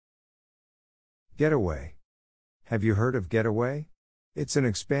Getaway. Have you heard of Getaway? It's an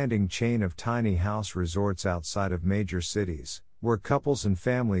expanding chain of tiny house resorts outside of major cities, where couples and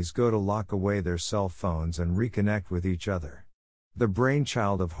families go to lock away their cell phones and reconnect with each other. The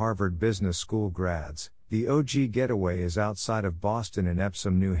brainchild of Harvard Business School grads, the OG Getaway is outside of Boston in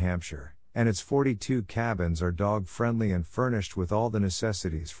Epsom, New Hampshire, and its 42 cabins are dog-friendly and furnished with all the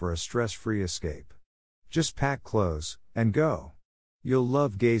necessities for a stress-free escape. Just pack clothes, and go. You'll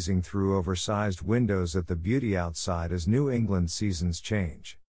love gazing through oversized windows at the beauty outside as New England seasons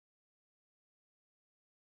change.